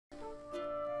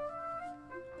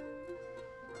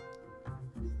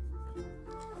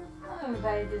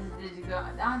everybody, this is Digital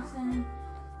Dodson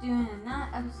doing another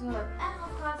episode of Animal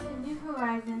Crossing New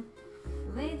Horizons.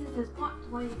 Today this is part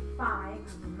 25. I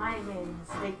might have made a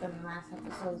mistake on the last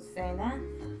episode saying that.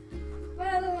 But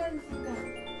otherwise, it's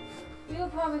good. You'll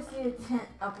probably see a tent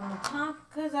up on the top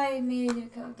because I made a new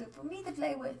character for me to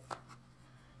play with.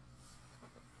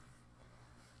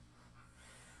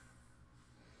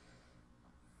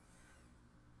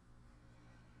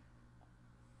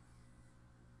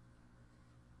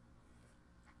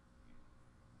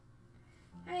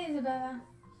 Hi Isabella.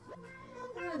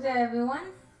 Hello there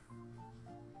everyone.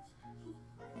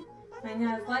 Right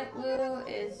now the light blue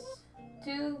is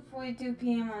 2:42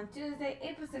 p.m. on Tuesday,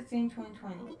 April 16,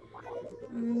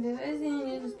 2020. There isn't any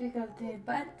news to speak of today,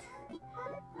 but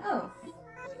oh,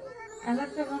 I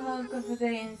looked up my horoscope for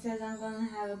today and it says I'm gonna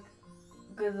have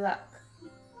good luck.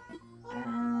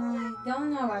 I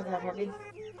don't know about that, puppy.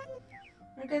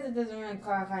 I guess it doesn't really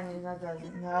qualify news, that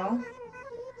doesn't know.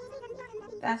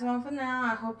 That's all for now.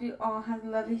 I hope you all have a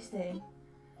lovely stay.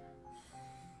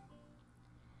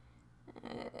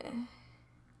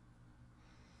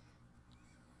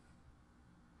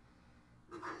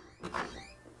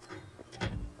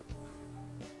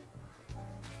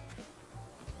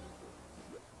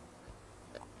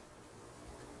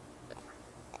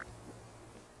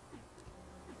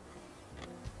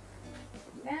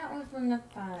 That was from the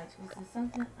products, which is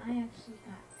something I actually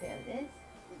got. There it is.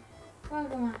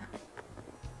 Welcome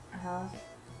my house.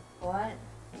 What?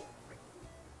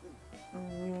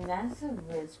 That's a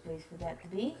weird space for that to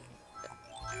be.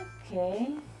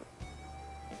 Okay.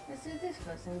 Let's do this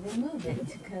first and then move it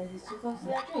because it's too close to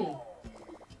that tree.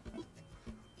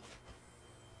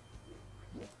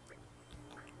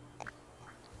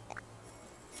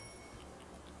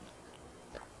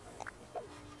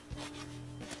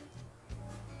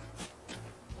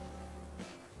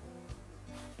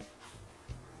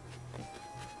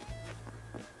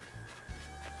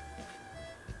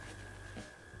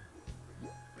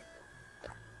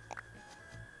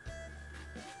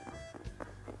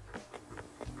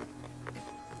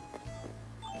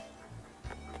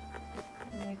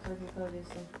 I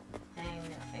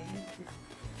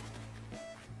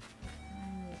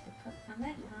need to put on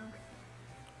that house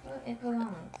where it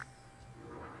belongs.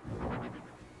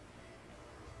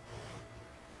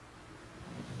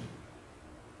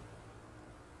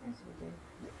 That's what we do.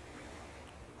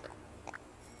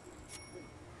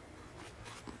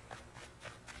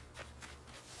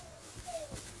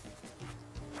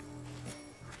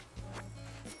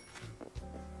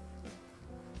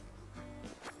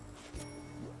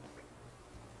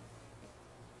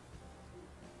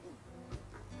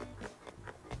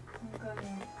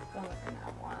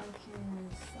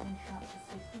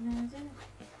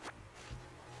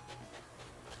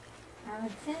 I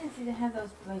have a tendency to have those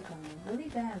break on me really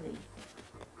badly.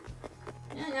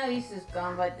 I know this is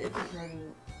gone, but it's just maybe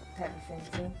type of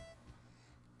fancy.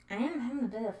 I am having a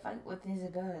bit of fight with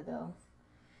Isabella though.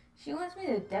 She wants me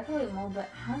to decorate more, but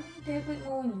how do you decorate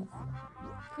more when you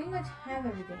pretty much have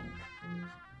everything?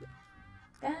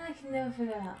 That I can never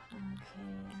figure out. Okay,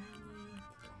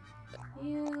 I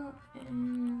need you,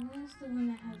 and where's the one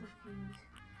that has a fuse?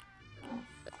 Oh,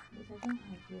 because I don't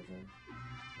have fuses.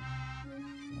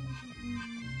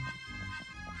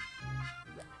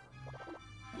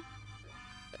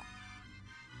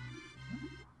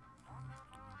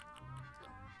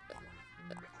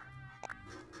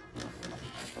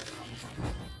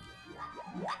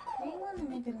 We want to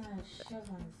make another shove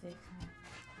on the 6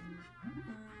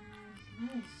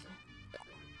 nice.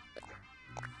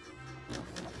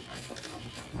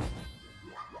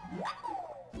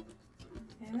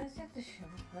 Okay, let's check the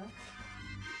shovel first.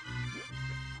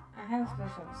 I have a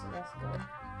special, so that's good.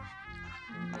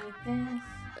 Like this,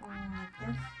 like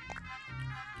this.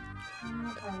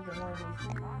 I'll probably get one of these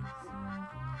things.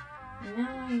 So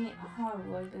now I need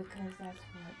hardwood because that's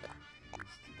what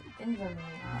stupid things are made of.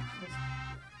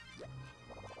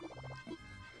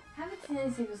 I have a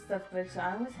tendency to stuff bricks, so I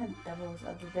always have doubles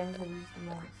of the things I use the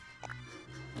most.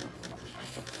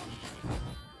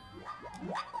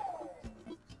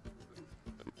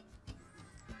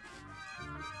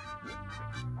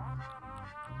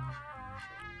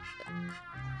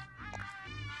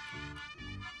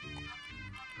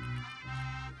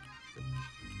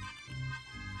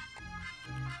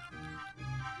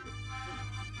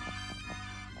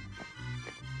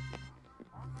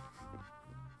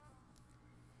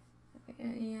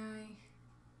 Yeah,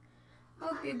 I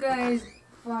hope you guys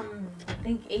from I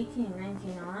think 18 and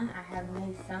 19 on, I have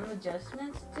made some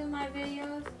adjustments to my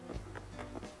videos.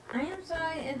 I am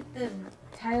sorry if the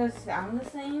titles sound the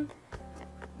same,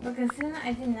 But considering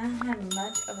I did not have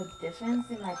much of a difference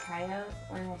in my tire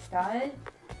when I started,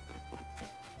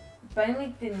 Bike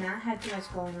Week did not have too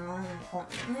much going on,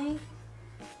 importantly.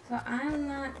 So I'm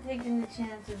not taking the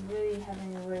chance of really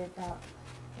having to worry about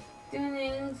doing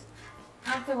things.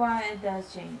 After a while, it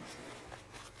does change.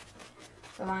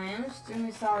 So I am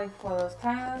extremely sorry for those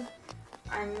tires.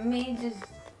 I may just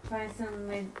find some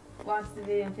way to watch the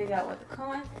video and figure out what to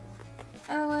call it.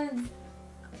 Otherwise,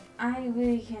 I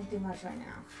really can't do much right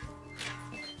now.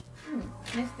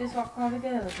 Missed this walk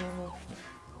altogether with me.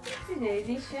 Oopsie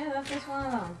daisy, should have left this one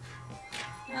alone.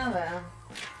 Oh well.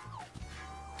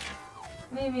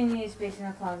 Maybe I need space in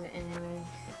the closet anyways.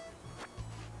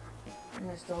 In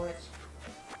the storage.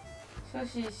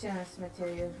 Especially insurance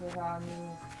materials with our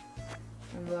new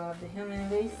member of the human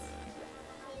race.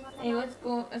 Hey, let's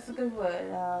look at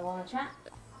word. Wanna chat?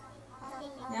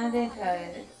 Now they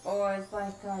could. Or it's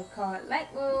like I call it light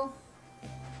rule.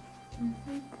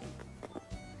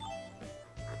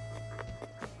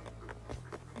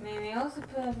 Maybe also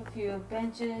put up a few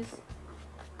benches.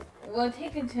 We'll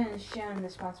take a turn sharing the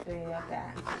responsibility of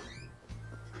that.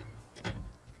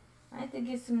 I have to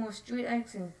get some more street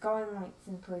lights and garden lights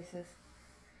in places.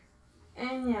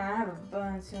 And yeah, I have a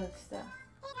bunch of stuff.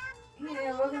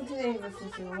 Yeah, welcome to the Ava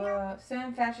Sister, where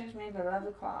certain fashions made by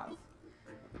lovely clouds.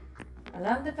 I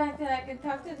love the fact that I can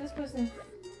talk to this person.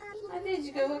 How did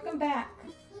you go? Welcome back.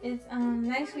 It's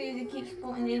nice for you to keep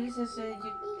supporting the Ava Sister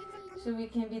so we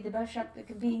can be the best shop that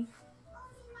can be.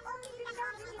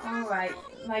 Alright,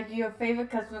 like your favorite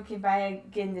customer can buy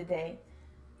again today.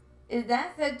 Is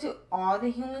that said to all the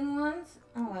human ones?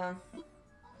 Oh well.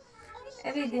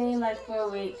 Every day, like for a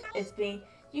week, it's been,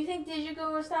 do you think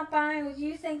Digigo will stop by? Or do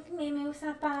you think Mimi will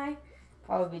stop by?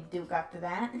 Probably Duke after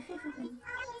that.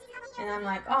 And I'm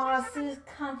like, oh sis,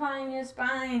 come find your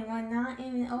spine. We're not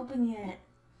even open yet.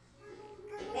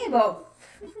 Hey, Bo.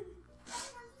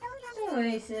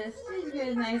 Anyway, sis, Digigo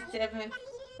is nice to everyone.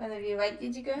 One of you, right,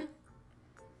 Digigo?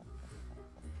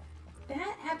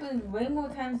 That happens way more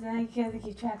times than I care to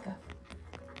keep track of.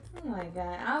 Oh my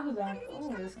god, I'll be back.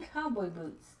 Oh, those cowboy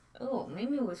boots. Oh,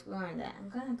 maybe it was wearing that. I'm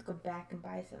gonna have to go back and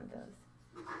buy some of those.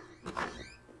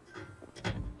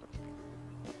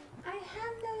 I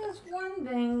have noticed one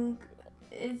thing.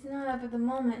 It's not up at the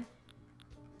moment.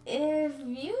 If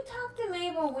you talk to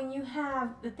Mabel when you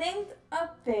have the things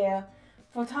up there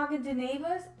for talking to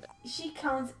neighbors, she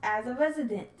counts as a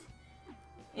resident.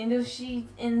 And if she's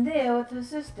in there with her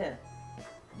sister.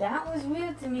 That was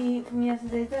weird to me from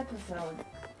yesterday's episode.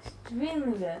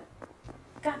 Extremely weird.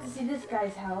 Got to see this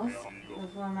guy's house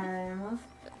with one of my animals.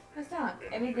 Let's talk.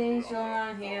 Every day show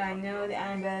around here, I know that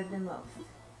I'm better than most.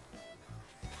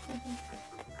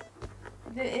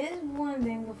 There is one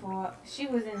thing before. She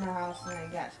was in the house and I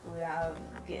got screwed out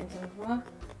of getting to the floor.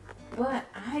 But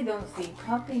I don't see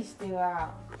Puppy still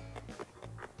out.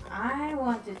 I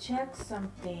want to check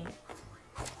something.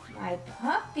 My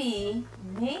puppy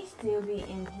may still be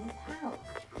in his house.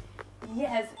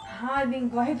 Yes, I've been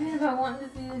griping about wanting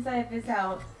to see the inside of his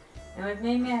house. And what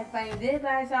made me find this,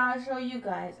 I thought I'll show you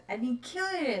guys. I've been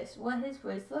curious what his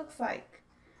place looks like.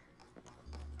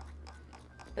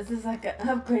 This is like an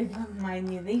upgrade from my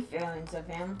new leaf feelings of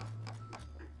him.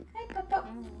 Hey, Papa.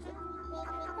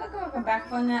 Welcome back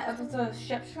from that episode of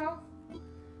Shep Show.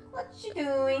 What you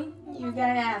doing? You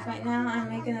gotta ask. Right now, I'm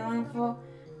making a wonderful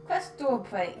Quest door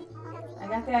plate. I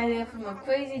got the idea from a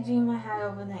crazy dream I had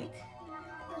overnight.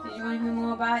 Did you want to hear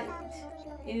more about it?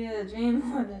 Either the dream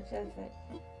or the judgment.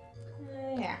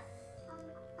 Yeah.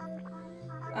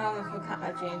 I almost forgot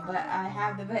my dream, but I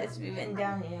have the recipe written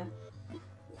down here.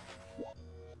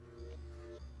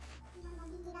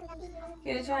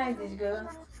 Give it a try, this girl.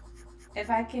 If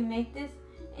I can make this,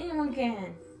 anyone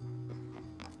can.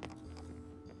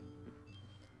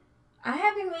 I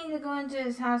have been waiting to go into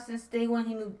his house since day one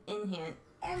he moved in here.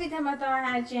 Every time I thought I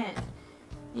had a chance,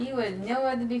 he was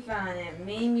nowhere to be found, and it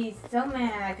made me so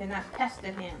mad I could not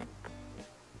pester him.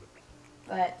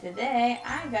 But today,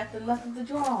 I got the luck of the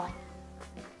draw.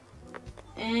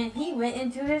 And he went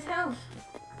into his house.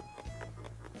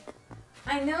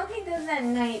 I know he does at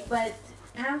night, but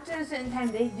after a certain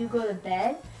time they do go to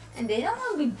bed, and they don't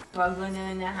want to be bugging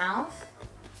in the house.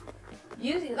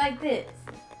 Usually like this.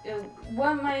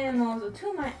 One of my animals or two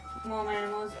of my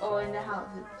animals are in the house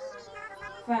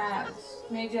for hours.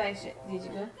 Maybe like shit. Did you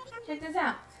go? Check this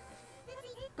out.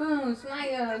 Boom,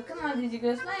 smile. Come on, did you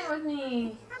go? Smile with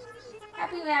me.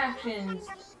 Happy reactions.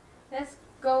 Let's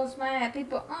go smile at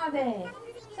people all day.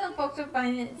 Some folks are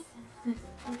finding it.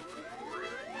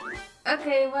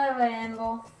 Okay, whatever,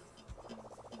 animal.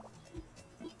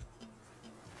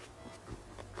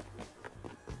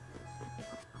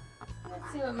 Let's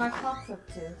see what my clock's up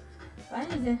to.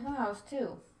 Bunny's in her house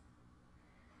too.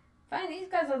 Find these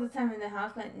guys all the time in the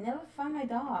house, but never find my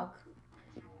dog.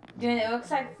 Doing it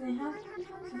looks like in the house.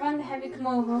 So fun to have you come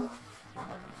over.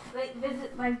 Like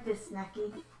visit like this,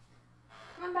 Snacky.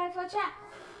 Come on by for a chat.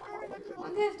 I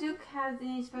wonder if Duke has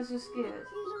any special skills.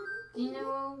 Do you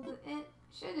know it?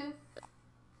 Sure do.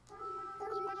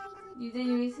 You did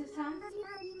your research, Tom?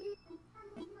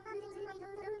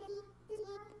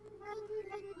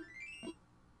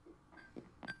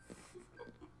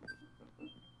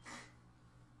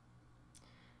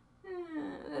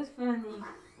 That's funny.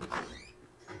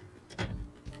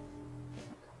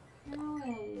 How are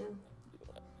you?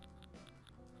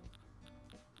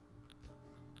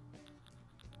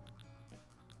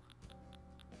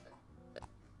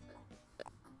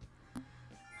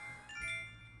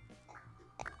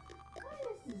 What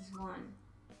is this one?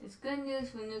 It's good news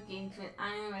for new games when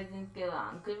Iron residents get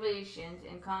along. Good relations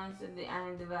and comments of the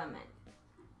Iron development.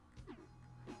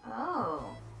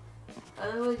 Oh.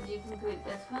 Other words, you can create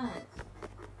best friends.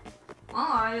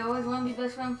 Oh, I always want to be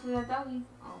best friends with that doggy.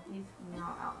 Oh, he's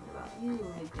not out and about. You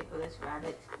ridiculous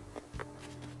rabbit.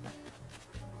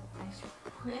 I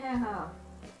swear.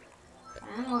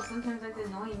 Animals sometimes like to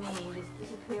annoy me and just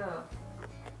disappear.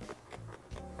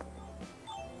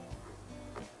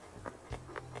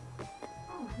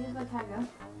 Oh, here's my tiger.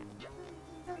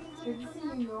 Good to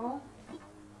see you, girl.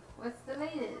 What's the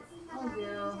latest? Oh,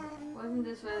 girl. Wasn't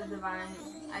this rather divine?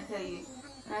 I tell you,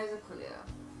 eyes are clear.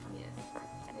 Yes,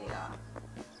 they are.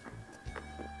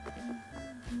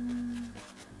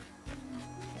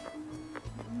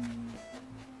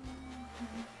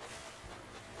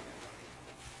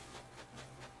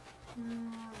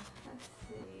 Let's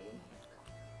see.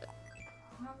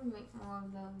 I'll probably make more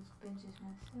of those benches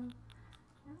myself.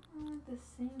 I don't want the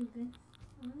same bench.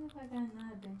 I wonder if I got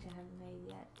another bench I haven't made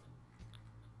yet.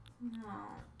 No.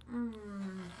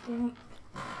 Dang.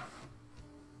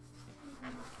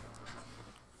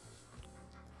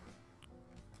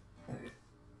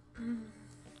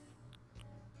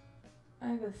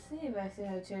 I gotta see if I still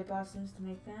have cherry blossoms to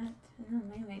make that. I know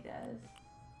Maymay does.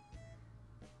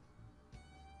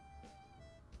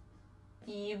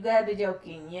 You gotta be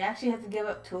joking. You actually have to give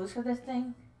up tools for this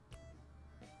thing?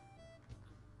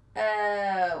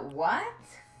 What?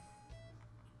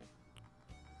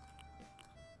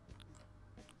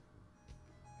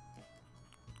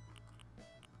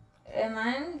 Am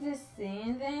I just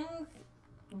seeing things?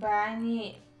 But I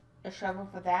need a shovel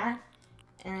for that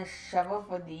and a shovel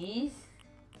for these.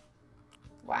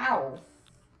 Wow.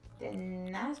 Did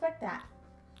not expect that.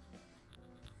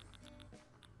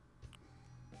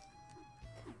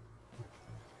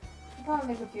 I'll probably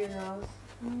make a few of those.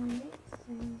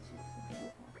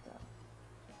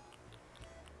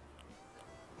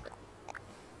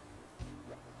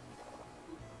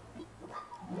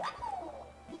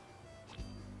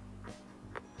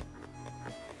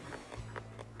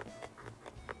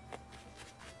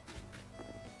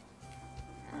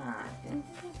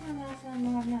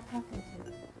 I'm not talking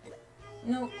to.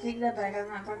 No, take that back. I'm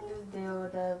not talking to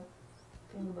the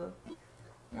Pingaboo.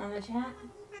 Want to chat?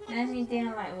 That's me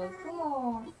damn right. Well,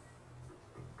 cool.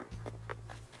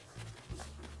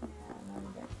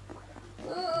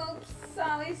 Yeah, oops,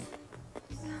 sorry.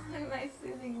 Sorry, my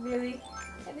silly Billy.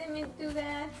 I didn't mean to do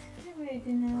that. I really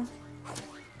did not.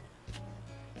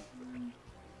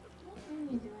 What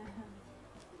menu do I have?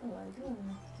 Oh, I do have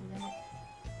enough to do that.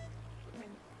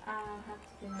 I'll have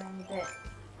to do that in a bit.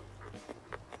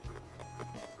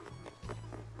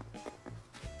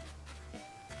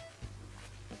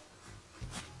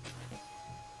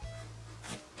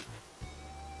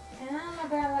 And I'm a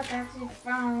bad luck actually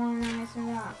found one on this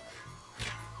rock.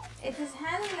 It just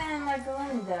hadn't landed like a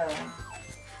window.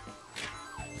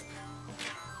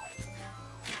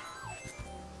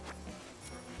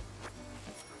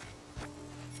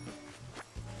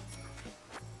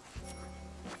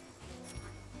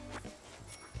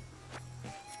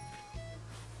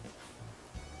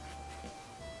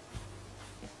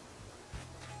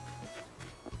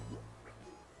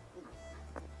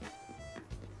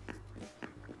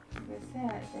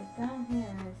 It's down here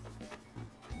and it's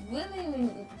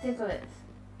really ridiculous.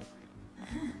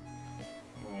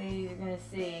 And you're gonna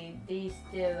see these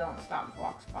still don't stop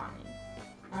block spawning.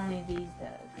 Only these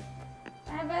does.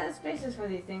 I have other spaces for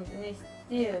these things and they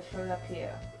still showed up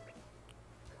here.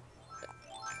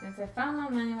 Since I found my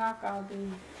money rock, I'll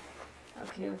be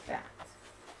okay with that.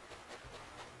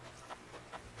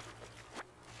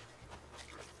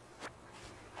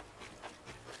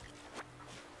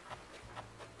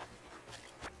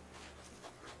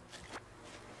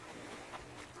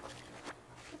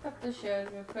 Up the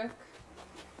shelves real quick.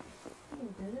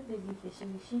 Ooh, there's a biggie fishy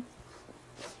fishy.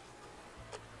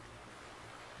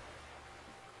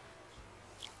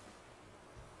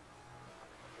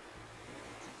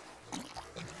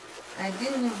 I do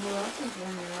know who else is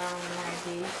running around my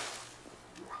beach.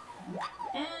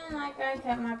 And like I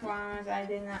kept my promise, I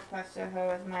did not pester her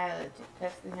with my other two.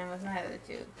 Pester him with my other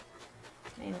two.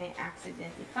 And they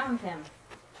accidentally found him.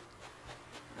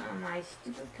 Oh, my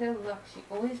stupid kid, look,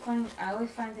 I always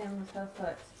find him with her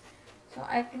first. So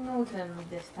I can go to him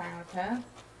this time with her.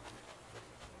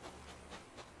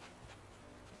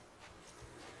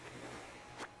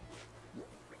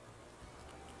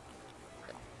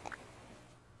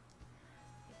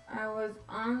 I was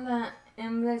on the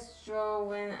endless stroll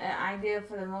when an idea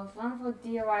for the most wonderful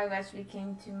DIY recipe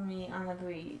came to me on the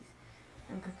breeze.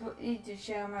 I'm completely to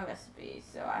share my recipe,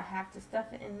 so I have to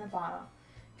stuff it in the bottle.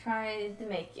 Try to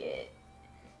make it.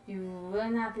 You will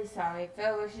not be sorry.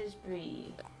 Fair wishes,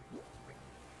 Bree.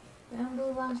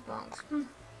 Bamboo lunchbox.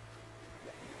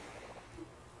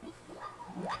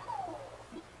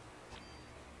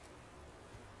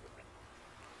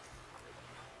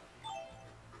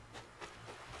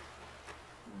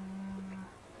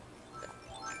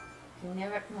 You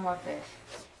never can more fish.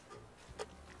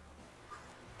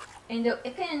 And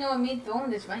it can ignore me throwing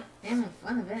this right damn in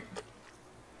front of it.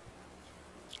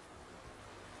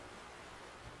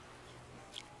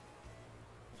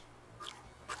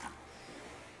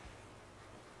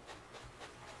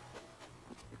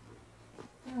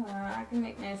 Oh well, I can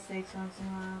make mistakes once in a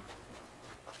while.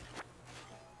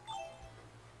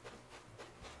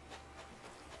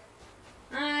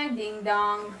 Hi, ding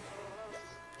dong.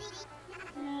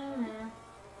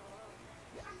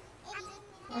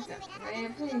 What's up? Ray,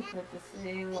 please put the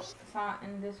salt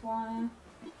in this water.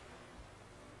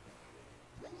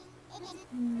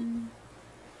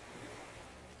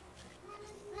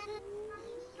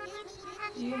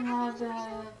 Do you have the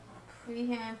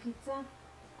pre-hand pizza?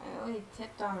 I already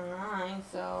tipped on mine,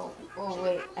 so... Oh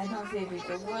wait, I don't say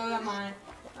pizza. Where am I?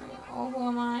 Oh, who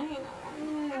am I?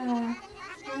 Yeah.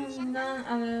 I'm none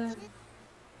other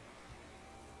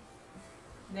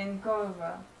than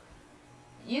Gova.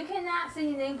 You cannot say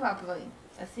your name properly.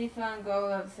 A seafaring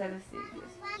girl of the set of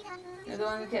stages. You're the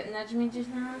one who kept nudging me just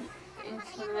now? Thanks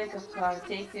for the wake-up call.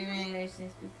 Take the relation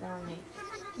and speak on me.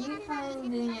 Can you find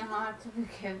in your heart to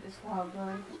forgive this wild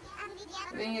bird?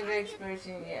 Bring your very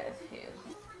expression, yes, here.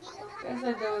 Guess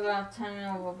I go without turning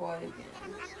overboard again.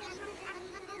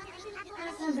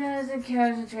 That's as bad as a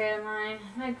carriage trait of mine.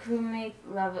 My crewmates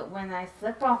love it when I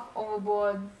slip off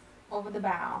overboard over the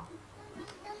bow.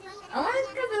 I want it's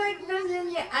because like there's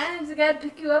in the islands I gotta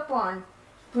pick you up on.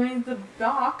 Brings the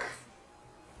dock.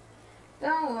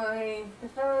 Don't worry, the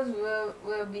fellows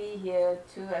will be here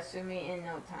to rescue me in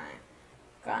no time.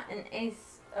 Got an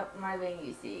ace up my wing,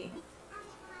 you see.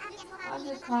 I'll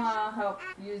just call help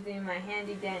using my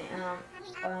handy dandy,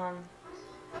 oh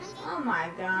my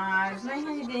gosh, my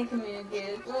handy dandy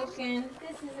communicator is broken.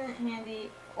 This isn't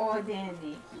handy or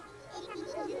dandy.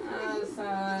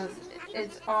 So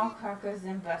it's all crackers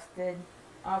and busted.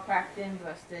 All cracked and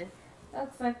busted.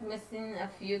 Looks like missing a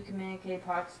few communicate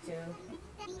parts too.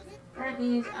 That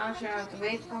means I'll sure have to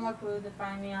wait for my crew to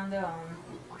find me on their own.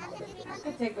 That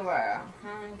could take a while. I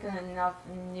haven't got enough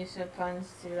user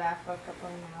puns to last for a couple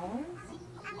of hours.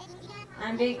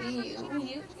 I'm begging you, will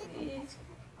you please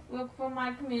look for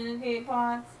my communicate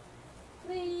parts?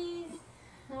 Please.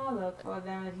 I'll look for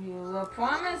them if you will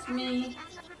promise me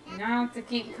not have to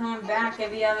keep coming back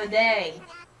every other day.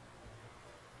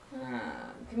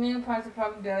 Community parts are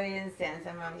probably buried in the sand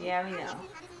somewhere. Yeah, we know.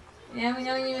 Yeah, we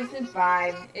know you missing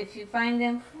 5. If you find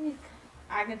them, please,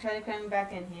 I can try to come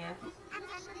back in here.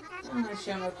 I'm not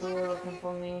sure my crew are looking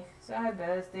for me, so I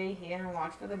better stay here and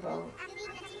watch for the boat.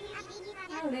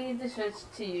 I'll leave the search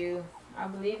to you. I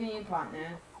believe in you,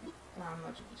 partner. Not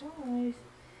much of a choice.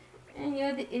 And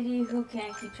you're the idiot who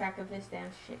can't keep track of this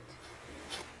damn shit.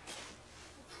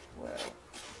 Well,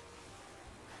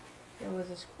 there was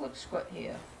a squirt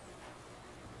here.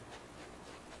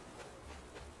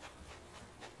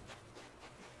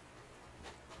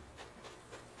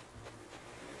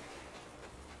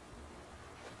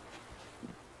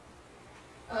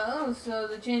 Oh, so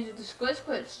the change of the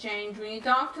squirts changed when you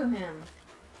talk to him.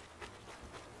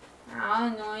 How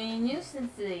annoying and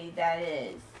nuisance-y that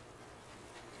is.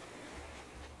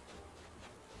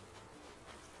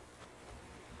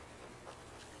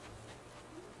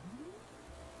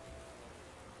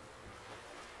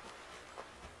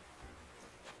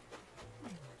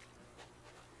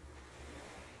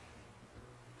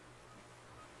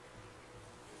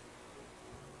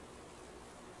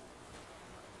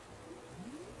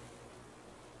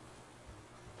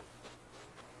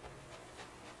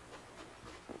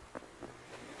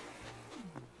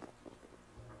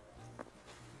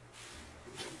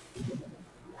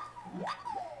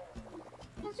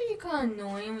 little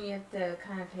annoying when you have to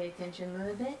kind of pay attention a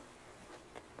little bit.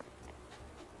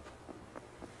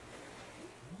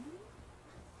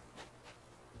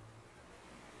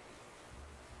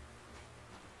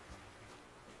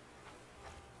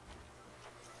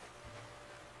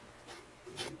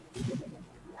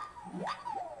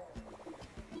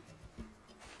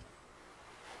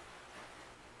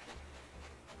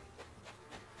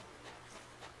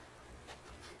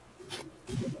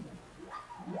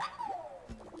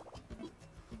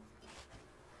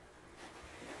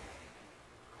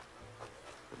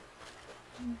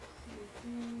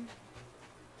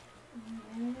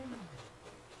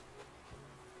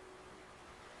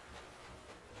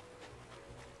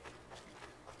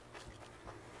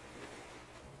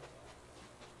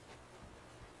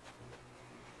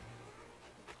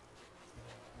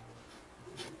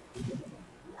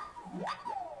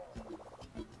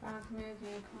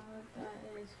 Moving card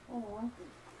that is full.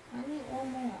 I need one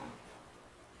more.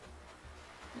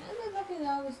 Maybe lucky that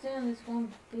I was stay on this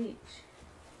one beach.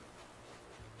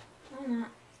 Why not?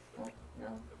 Oh,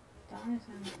 no. Darn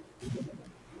it.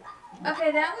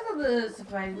 Okay, that was a little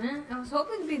surprising. I was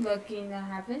hoping to be lucky and that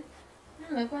happened.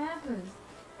 And look what happens.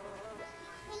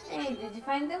 Hey, did you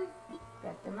find them?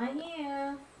 Got them right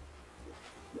here.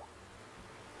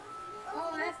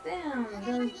 Oh, that's them.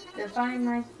 They're finding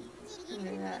my...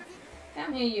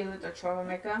 Come here, you little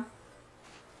troublemaker.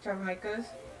 Troublemakers.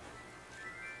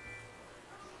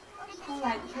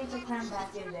 Alright, put the crown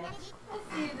back in there.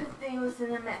 Let's see if this thing will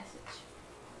send a message.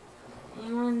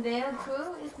 Anyone there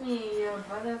too? It's me, your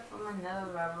brother from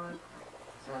another level.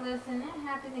 So listen, it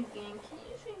happened again. Can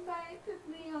you swing by and pick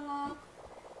me along?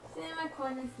 Sit in my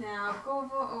coordinates now. Go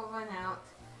over and out.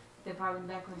 They're probably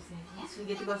back when saying, yes, we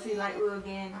get to go see Lightwood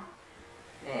again.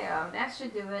 There, that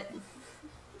should do it.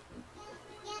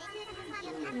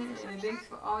 Thanks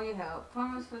for all your help.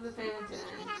 Promise for the favor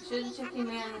to should check your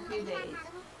mail in a few days.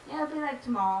 Yeah, it'll be like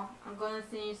tomorrow. I'm going to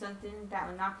send you something that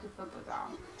will knock your flippers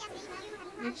off.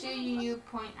 Make sure you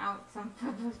point out some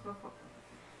flippers before.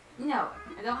 No,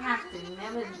 I don't have to.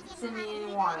 Never send me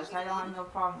any water, so I don't have no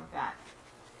problem with that.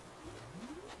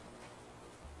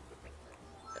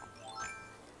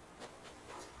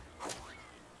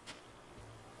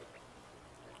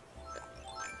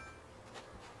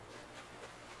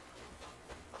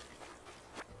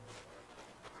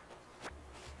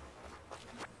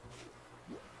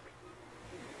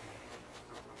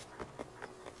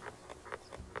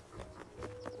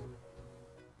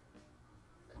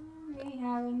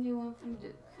 Have a new one from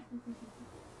Duke.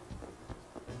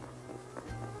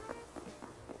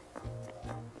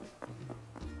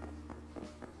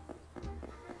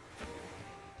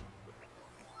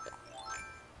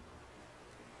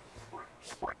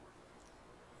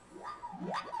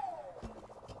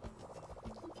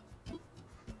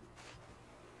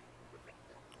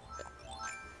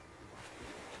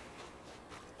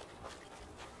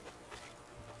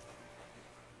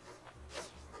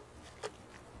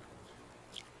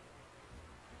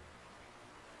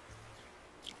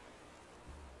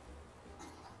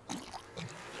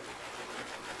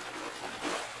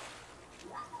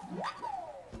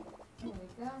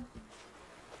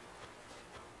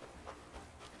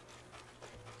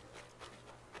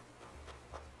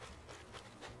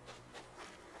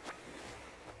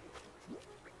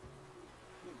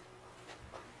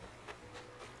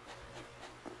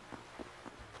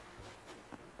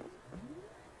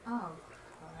 Oh, God.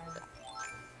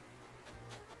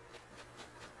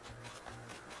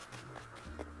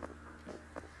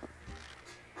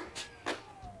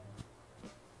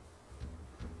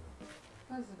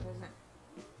 What's the present?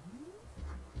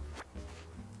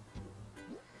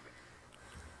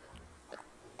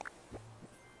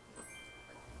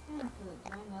 Do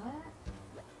I know that?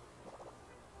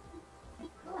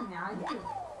 Oh, now I do.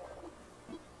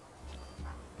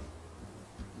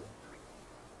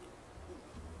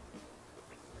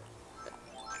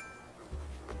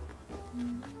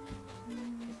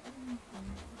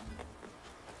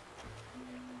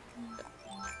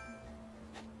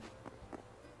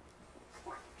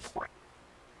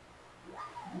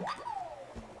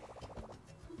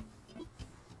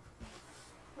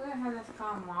 We're gonna have this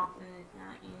call off and it's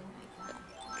not in like that.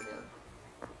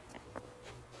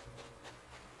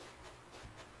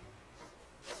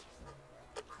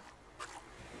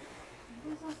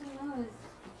 This also knows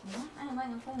I am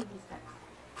right in front of this guy.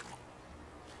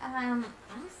 I'm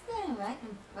standing right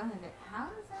in front of it. How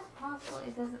is that possible?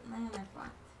 It doesn't land in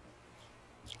front.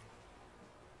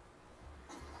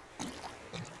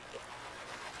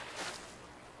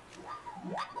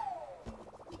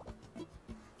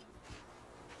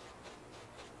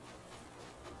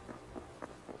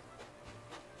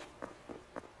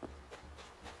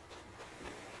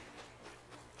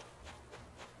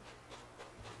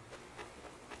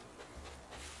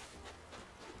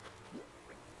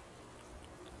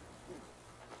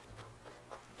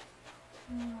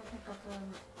 couple of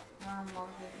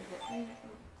monsters to get me.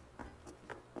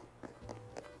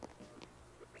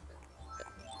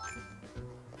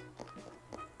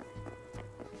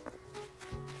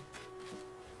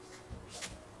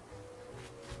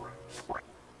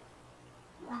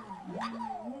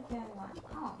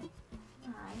 Oh,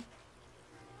 hi.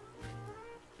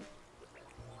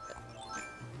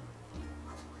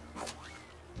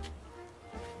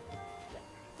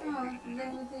 Oh, what's the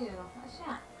thing with you? What's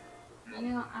that? You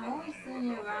know, I always seen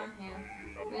you around here.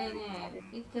 Really nice.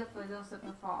 Be careful, don't slip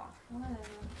and fall. Whatever.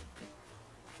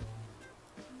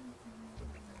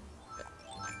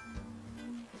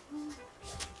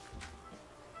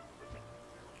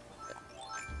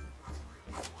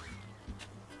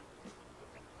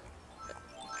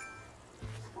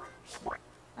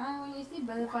 When you see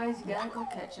butterflies, you gotta go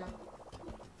catch them.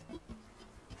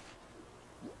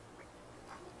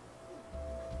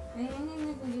 Hey, anything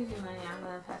that can give you money, I'm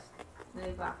gonna pass the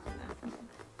box to them.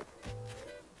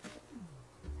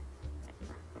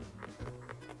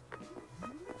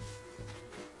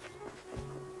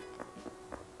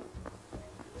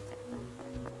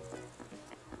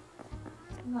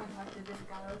 I'm gonna talk to this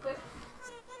guy real quick.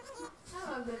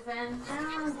 Hello, good friend. I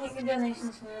want to take your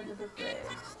donations for the book fair.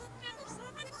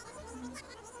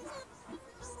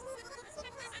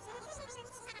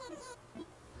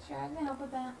 Sure, I can help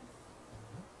with that.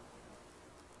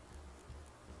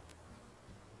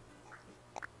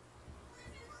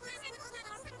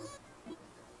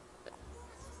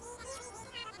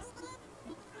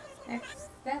 Next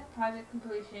step, project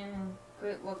completion, and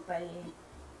great work by you.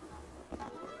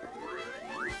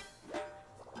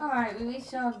 Alright, we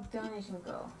reached our donation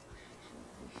goal.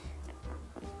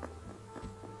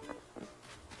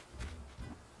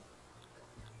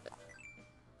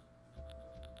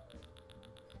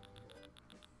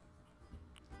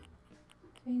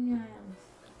 Three new items.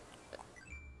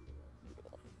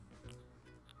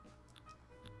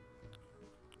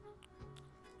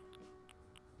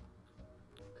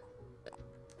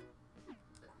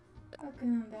 Working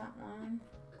on that one.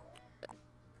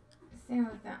 Same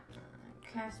with that one.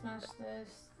 Cast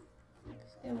Masters.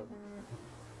 Still working on it.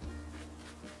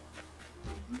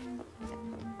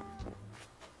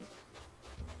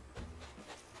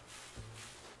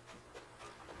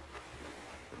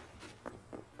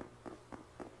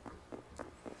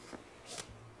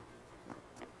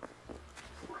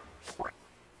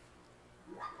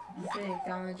 Sick,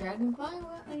 on the dragonfly?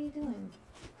 What are you doing?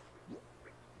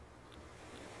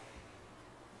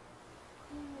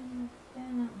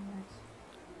 Not much.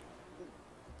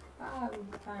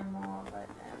 Probably find more, but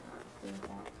I'm not doing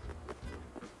that.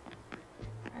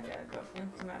 I gotta go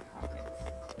into my pockets.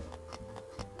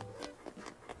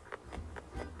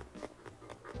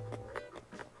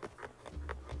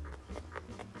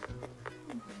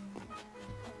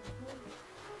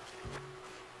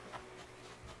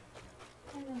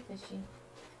 Hello, fishy.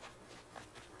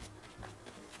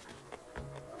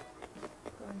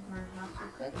 Go into my house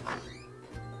real quick.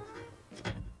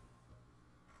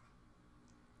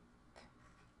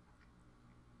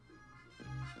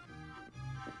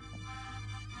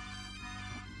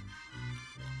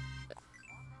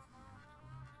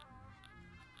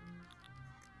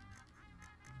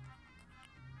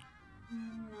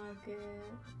 Not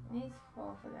good. Needs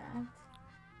 4 for that.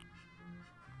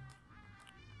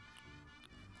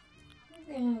 That's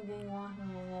the only thing walking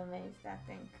in the maze, I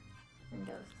think. And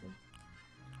those two.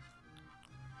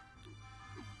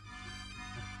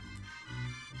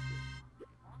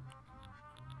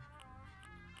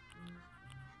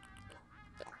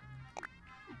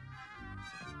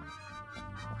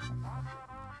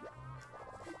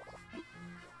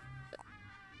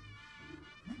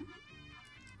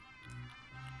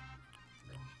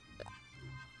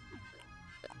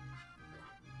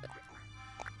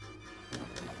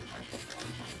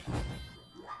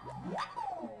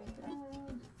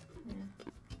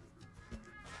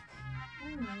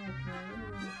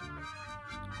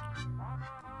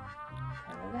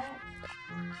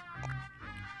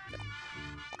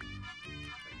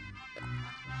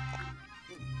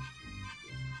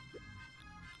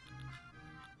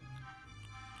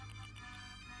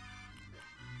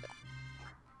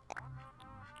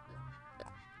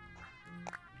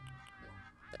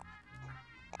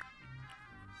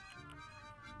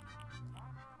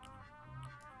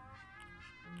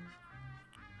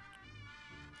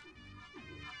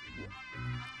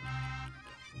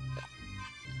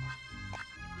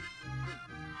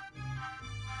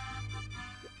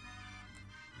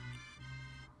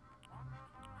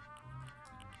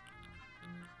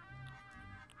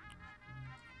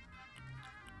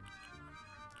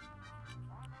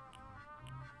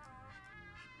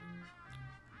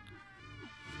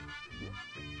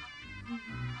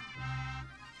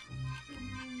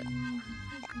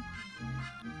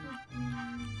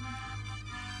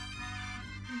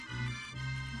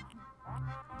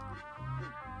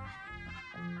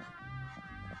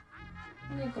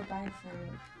 I'm gonna go buy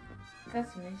some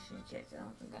customization checks. I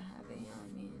don't think I have any on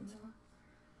me anymore.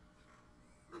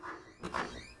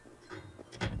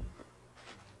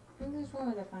 I just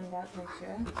wanted to find out, make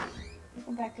sure. I'll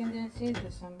go back in there and see if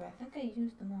there's some, but I think I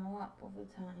used them all up over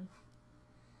time.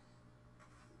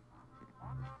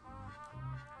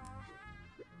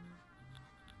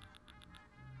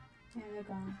 Yeah, they're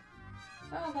gone.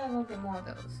 So I gotta go get more of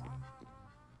those.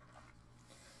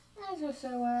 Might as well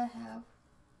show what I have.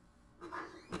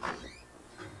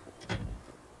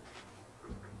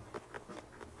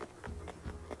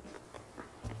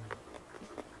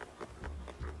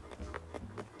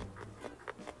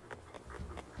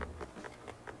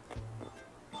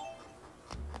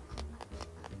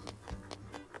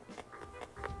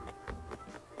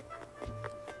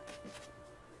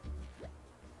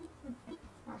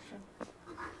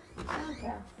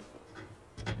 Okay.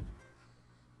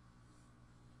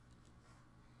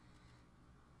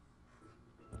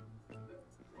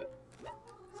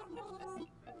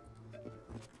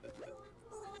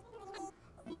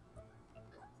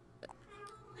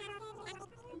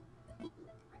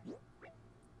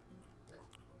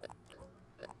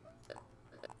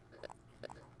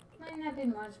 Might not be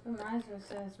much, but might as well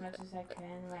sell as much as I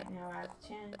can right now. I have a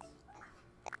chance.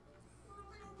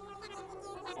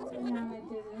 And now I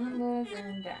do the numbers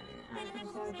and done. I can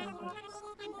sell them for.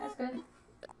 That's good.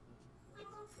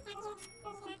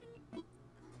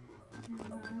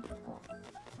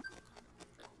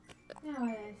 Now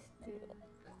what else do?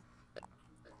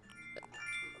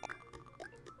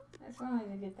 That's one way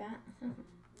to get that.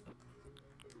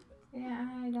 Yeah,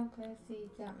 I don't play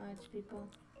seeds that much, people.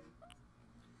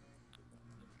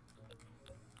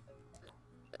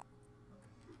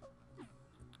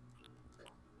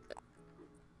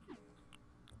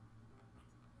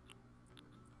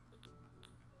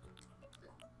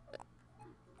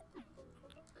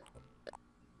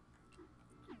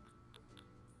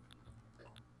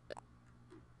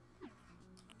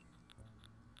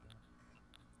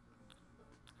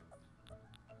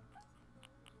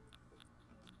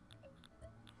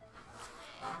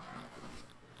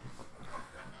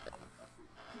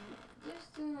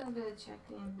 Just do a little bit of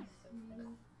check-ins.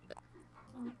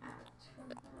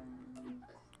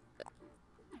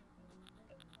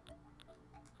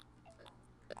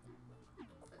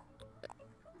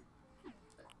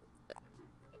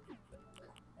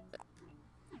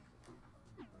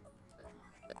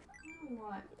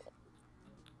 What?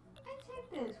 I take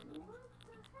this. What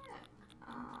the heck?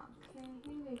 Okay,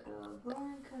 here we go.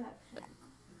 Rolling collection.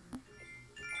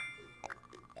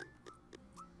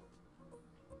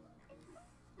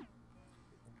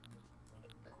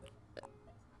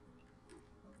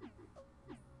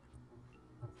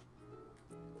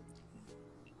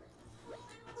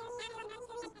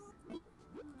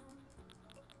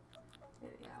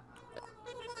 There we go.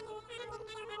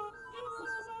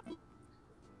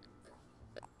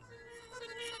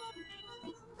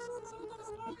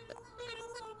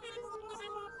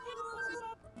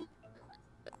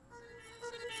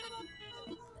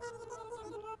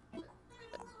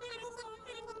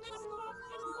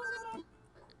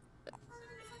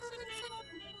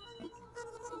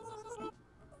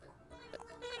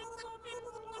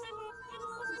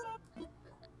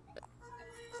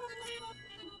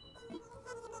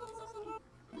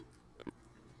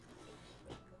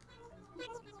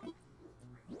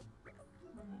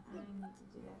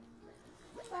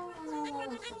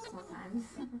 Sometimes.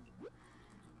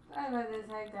 Sorry about this,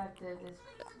 I got this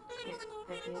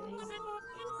spaghetti.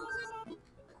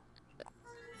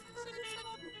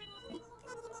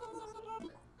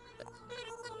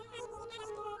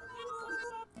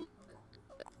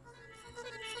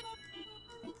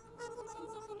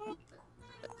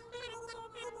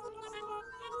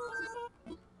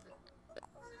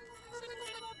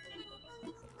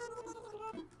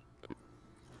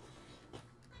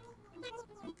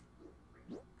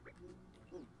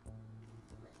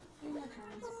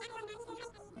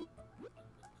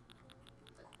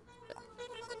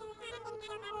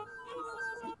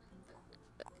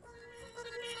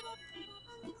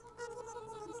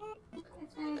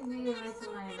 It's made me a waste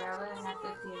of money, but I would have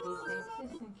 50 of these things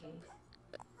just in case.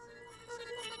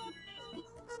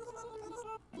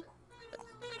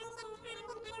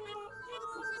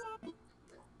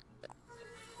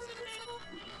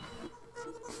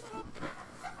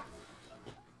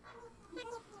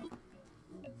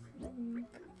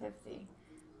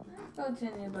 Let's go to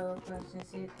the above first and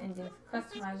see if anything's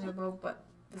customizable but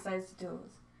besides the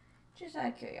tools. Just out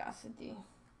of curiosity.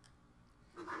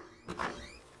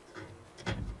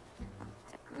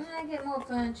 When I get more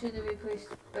furniture to replace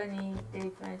Bunny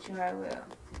Day furniture, I will.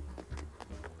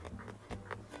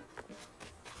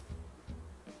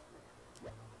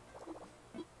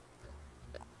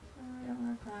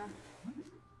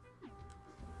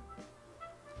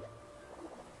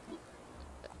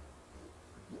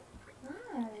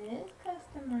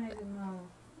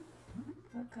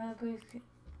 turquoise.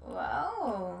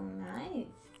 Whoa, nice.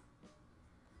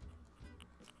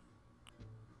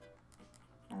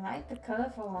 I like the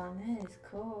colorful one. That is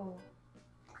cool.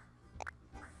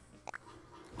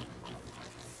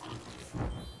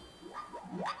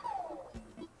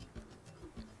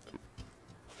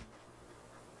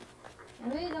 I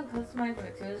really don't customize my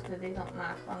tools because they don't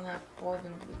last long enough for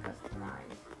them to be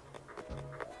customized.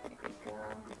 There we go.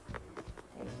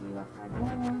 Take you off my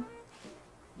door.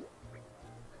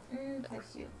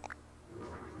 Place you.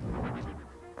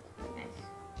 Nice.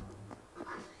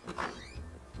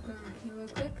 Here real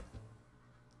quick.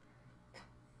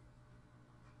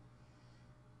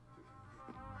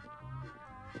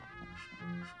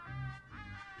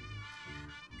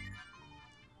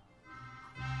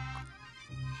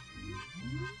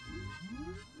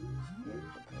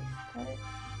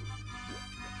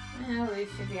 I know we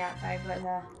should be outside, but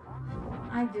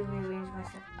I do rearrange my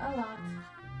stuff a lot.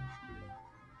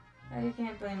 So you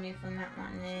can't blame me for not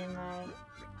wanting it in my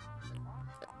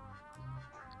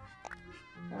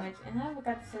storage. And I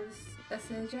forgot to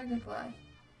say the dragonfly.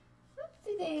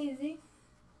 Oopsie daisy.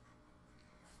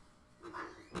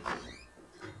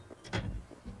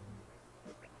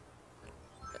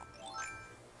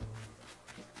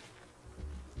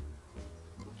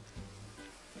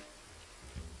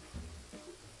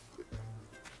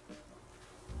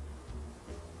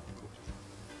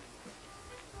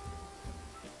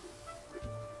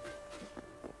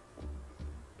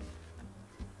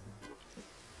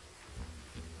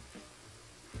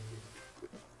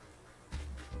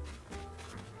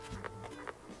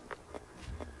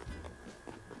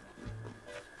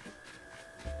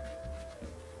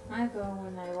 I go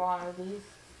when I water these.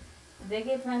 If they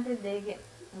get planted, they get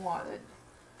watered.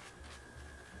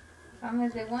 Problem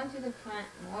is, they want you to plant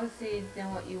more seeds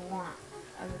than what you want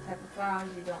of the type of flowers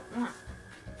you don't want.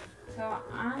 So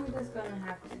I'm just going to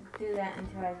have to do that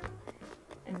until I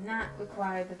am not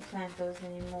required to plant those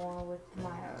anymore with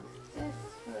tomatoes. Just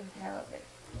for the hell of it.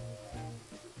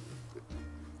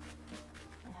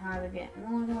 And how to get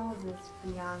more of those is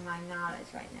beyond my knowledge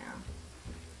right now.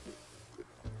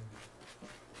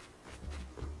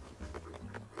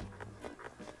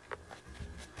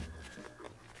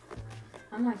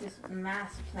 I might just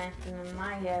mass plant them in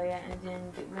my area and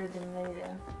then get rid of them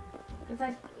later. It's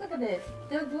like, look at this.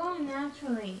 They're growing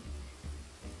naturally.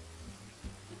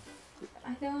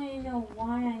 I don't even know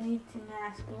why I need to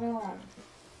mass grow them.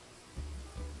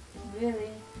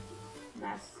 Really.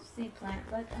 Mass seed plant,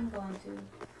 but I'm going to.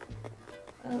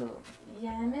 Oh,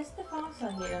 yeah, I missed the fossil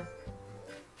here.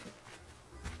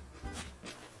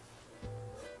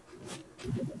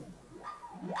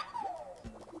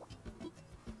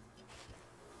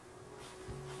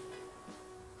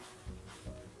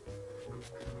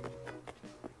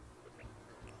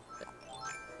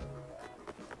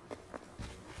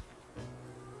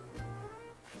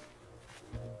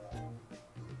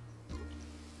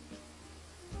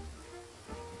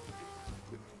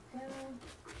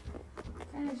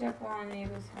 Finish up all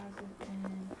neighbors' houses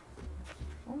and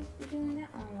won't be doing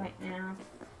that one right now.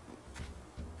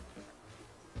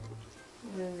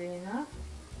 Weirdly enough.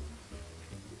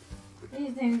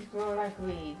 These things grow like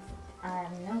weeds. I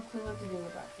have no clue what to do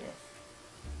about this.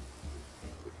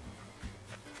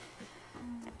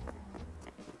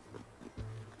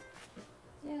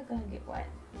 You're gonna get wet.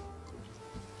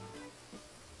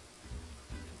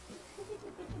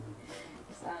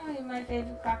 Sorry, my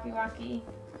favorite Cocky Rocky.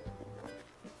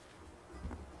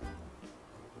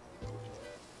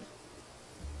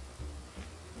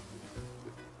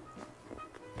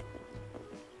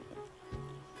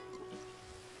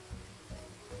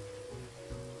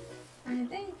 I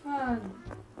think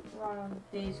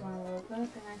these one real quick, and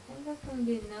I think that's gonna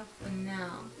be enough for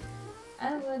now.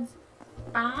 Otherwise,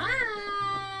 bye!